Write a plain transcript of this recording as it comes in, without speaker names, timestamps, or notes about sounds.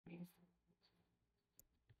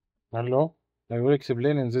Hello, I will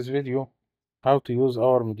explain in this video how to use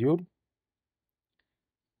our module.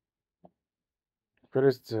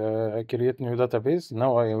 First, I create new database.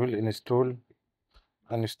 Now I will install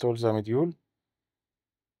the module.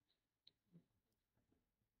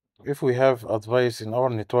 If we have a device in our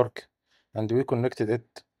network and we connected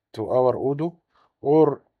it to our Odoo,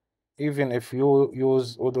 or even if you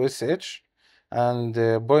use Odoo SH and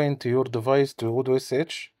point your device to Odoo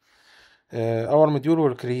SH, our module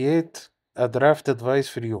will create a draft device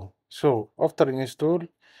for you. So after install,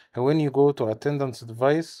 when you go to attendance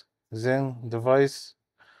device, then devices,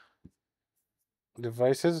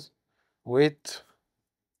 wait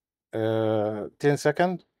 10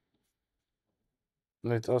 seconds.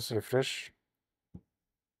 Let us refresh.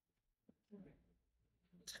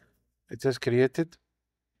 It is created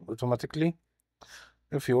automatically.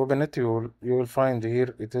 If you open it, you will find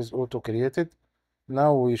here it is auto created.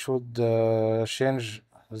 Now we should change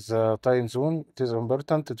the time zone. It is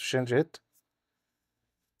important to change it.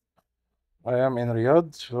 I am in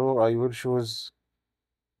Riyadh, so I will choose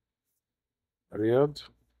Riyadh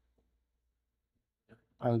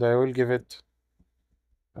and I will give it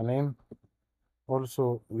a name.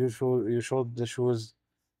 Also, you should choose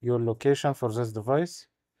your location for this device.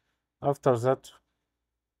 After that,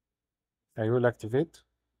 I will activate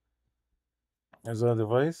the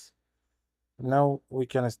device. Now we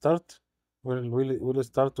can start. We'll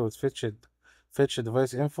start with fetch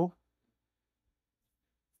device info.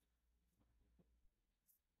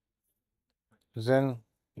 Then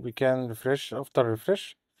we can refresh. After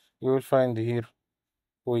refresh, you will find here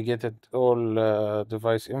we get it all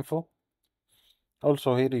device info.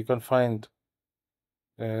 Also here you can find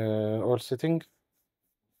all setting.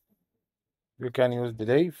 You can use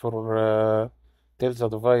delay for tell the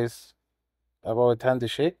device about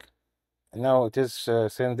handshake. Now it is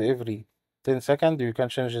send every 10 seconds. You can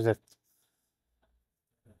change that.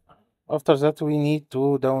 After that, we need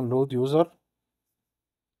to download user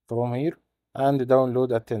from here and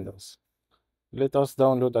download attendance. Let us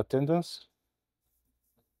download attendance.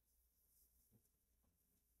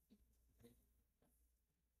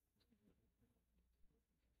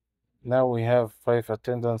 Now we have 5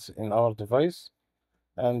 attendance in our device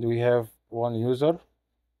and we have one user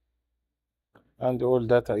and all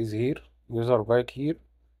data is here. User back here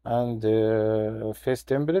and face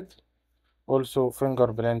template, also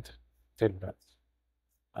fingerprint template,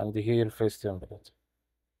 and here face template.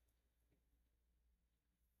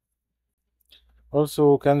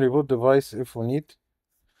 Also can reboot device if we need,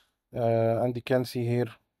 and you can see here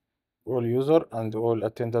all user and all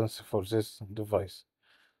attendance for this device.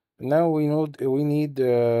 Now we need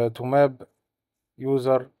to map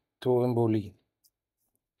user to employee.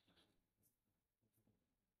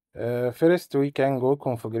 First we can go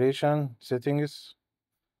configuration settings,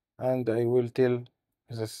 and I will tell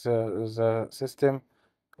the system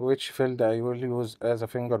which field I will use as a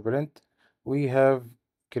fingerprint. We have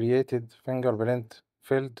created fingerprint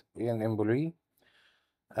field in employee,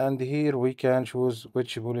 and here we can choose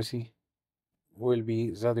which policy will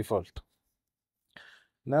be the default.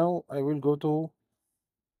 Now I will go to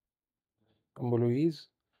employees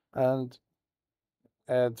and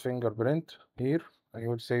add fingerprint. Here I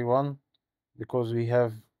will say 1 because we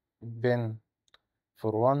have been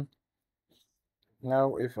for 1.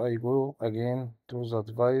 Now if I go again to the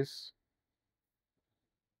device,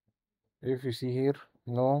 if you see here,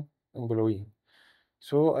 no employee.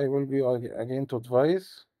 So I will be again to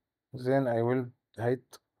device, then I will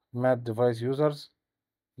hit map device users.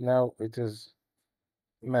 Now it is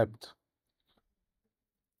mapped.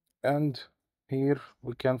 And here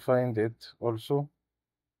we can find it also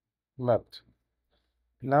mapped.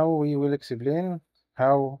 Now we will explain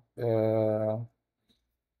how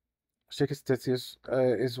check status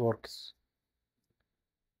is works.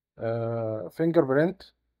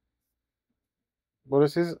 Fingerprint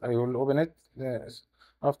policies, I will open it. Yes.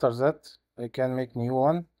 After that, I can make new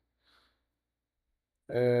one.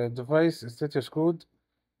 Device status code,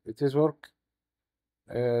 it is work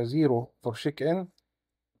 0 for check-in,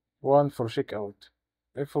 1 for check-out.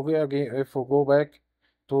 If we go back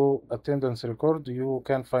to attendance record, you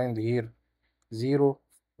can find here 0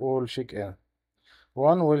 all check-in.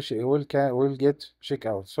 1 will get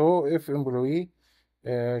check-out. So if employee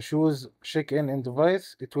choose check-in in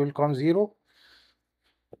device, it will come 0.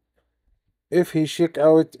 If he check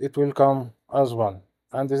out, it will come as 1.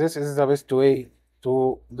 And this is the best way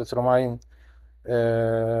to determine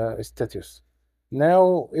status.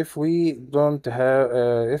 Now, if we don't have,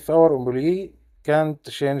 if our employee can't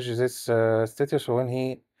change this status when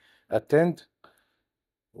he attend,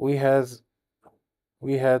 we had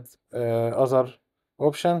other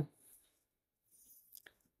option.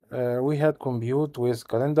 We had compute with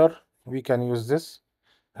calendar. We can use this.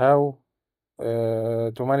 How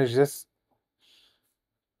to manage this?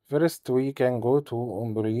 First, we can go to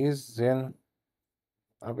employees, then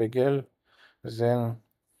Abigail, then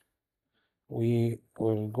we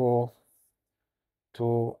will go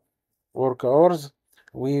to work hours.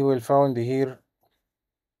 We will find here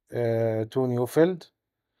two new field.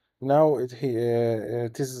 Now it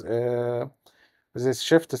is this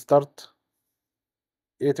shift start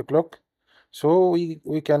 8 o'clock. So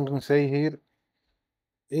we can say here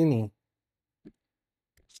any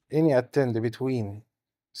attend between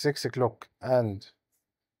 6 o'clock and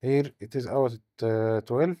here it is out at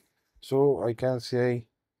 12. So I can say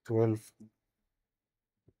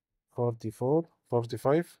 12:44,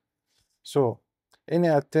 45. So any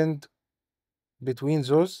attend between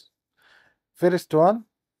those, first one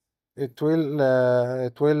it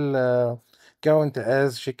will count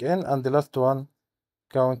as check in, and the last one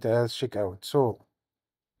count as check out. So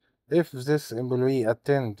if this employee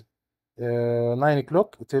attend 9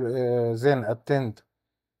 o'clock, then attend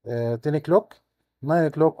 10 o'clock, 9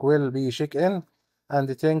 o'clock will be check in,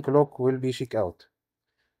 and 10 o'clock will be check out.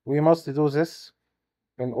 We must do this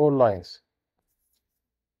in all lines.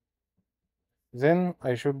 Then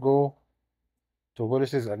I should go to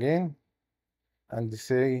policies again and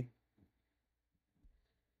say,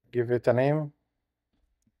 give it a name,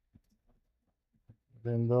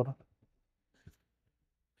 vendor,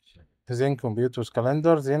 then computers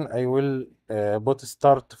calendar, then I will put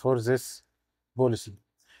start for this policy.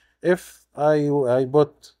 If I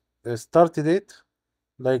put a start date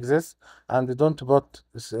like this and don't put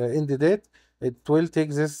end date, it will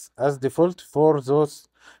take this as default for this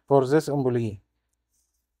employee.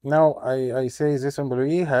 Now I say this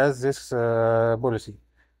employee has this policy.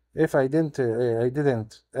 If I didn't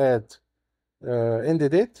add end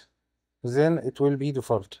date, then it will be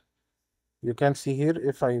default. You can see here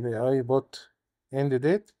if I put end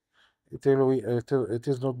date, it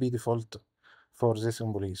is not be default for this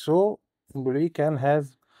employee. So employee can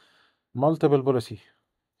have multiple policy.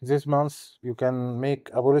 This month you can make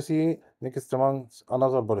a policy, next month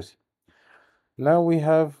another policy. Now we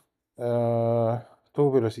have two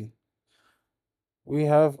policy. We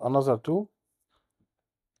have another two.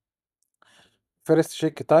 First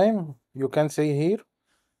check time, you can say here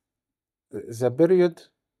the period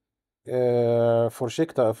for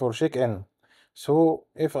check in. So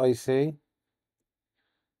if I say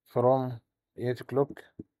from 8 o'clock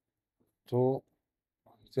to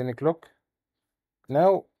 10 o'clock,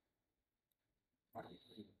 now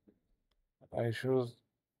I choose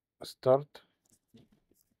start.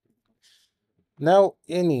 Now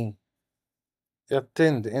any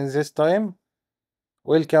attend in this time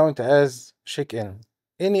will count as check in.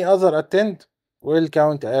 Any other attend will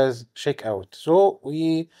count as check out. So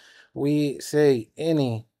we say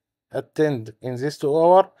any attend in this 2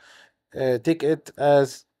 hour, take it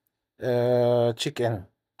as check in.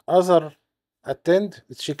 Other attend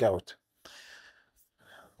is check out.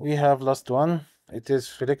 We have last one. It is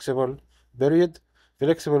flexible period.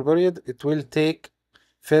 Flexible period. It will take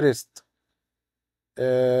first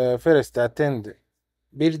attend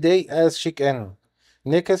per day as check in,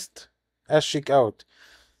 next as check out,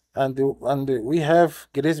 and we have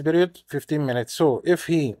grace period 15 minutes. So if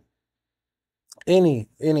he any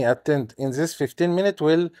attend in this 15 minute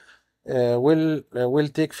will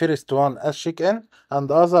take first one as check in and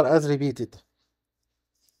other as repeated,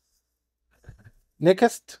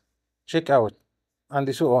 next check out,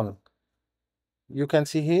 and so on. You can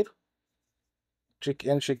see here check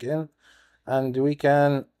in, and we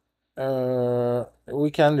can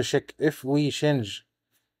check if we change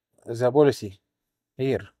the policy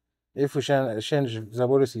here. If we change the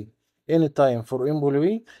policy anytime for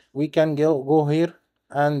employee, we can go here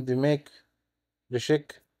and make the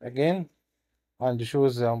check again and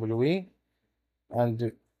choose the employee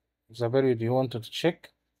and the period you wanted to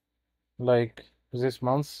check, like this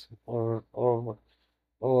month or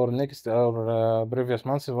next or previous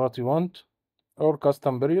month, what you want, or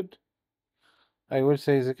custom period. I will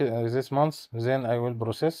say this month, then I will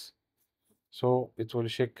process, so it will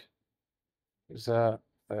check the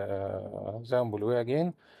employee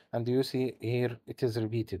again, and you see here it is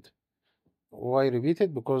repeated. Why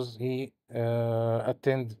repeated? Because he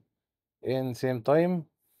attend in same time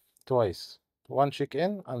twice, one check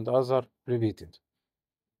in and the other repeated.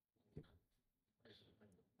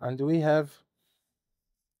 And we have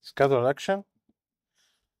schedule action,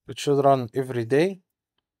 which should run every day.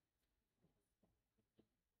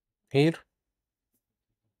 Here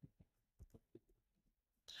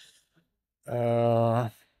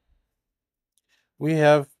we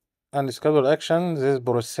have and schedule action. This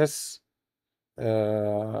process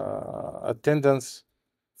attendance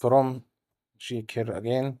from check here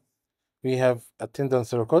again. We have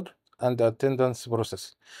attendance record and attendance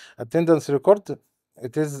process. Attendance record,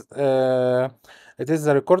 it is the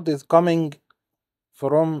record is coming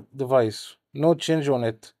from device, no change on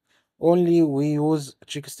it. Only we use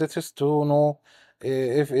check status to know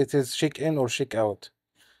if it is check in or check out.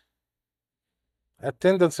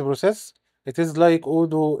 Attendance process, it is like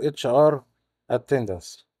Odoo HR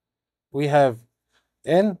attendance. We have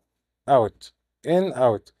in, out, in,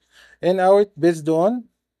 out, in, out based on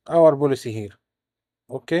our policy here.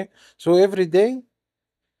 Okay, so every day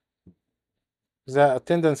the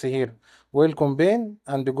attendance here will combine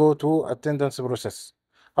and go to attendance process.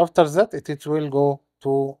 After that, it will go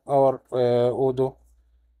to our Odoo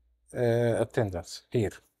attendance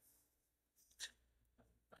here.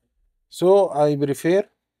 So I prefer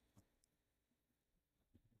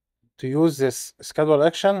to use this schedule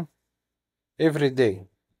action every day,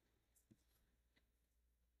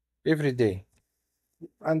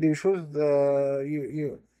 and you should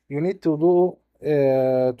you need to do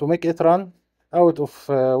to make it run out of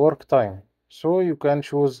work time. So you can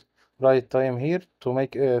choose right time here to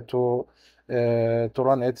make to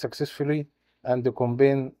run it successfully and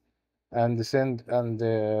combine and send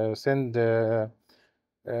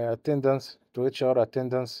attendance to HR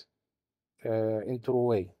attendance in true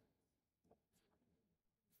way.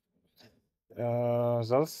 The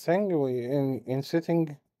last thing we in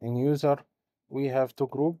setting in user we have two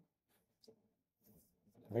group.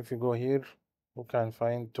 If you go here, you can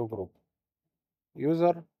find two group,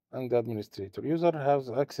 user and administrator. User has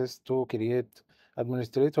access to create,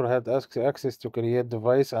 administrator had access to create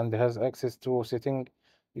device and has access to setting.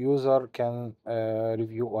 User can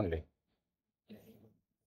review only.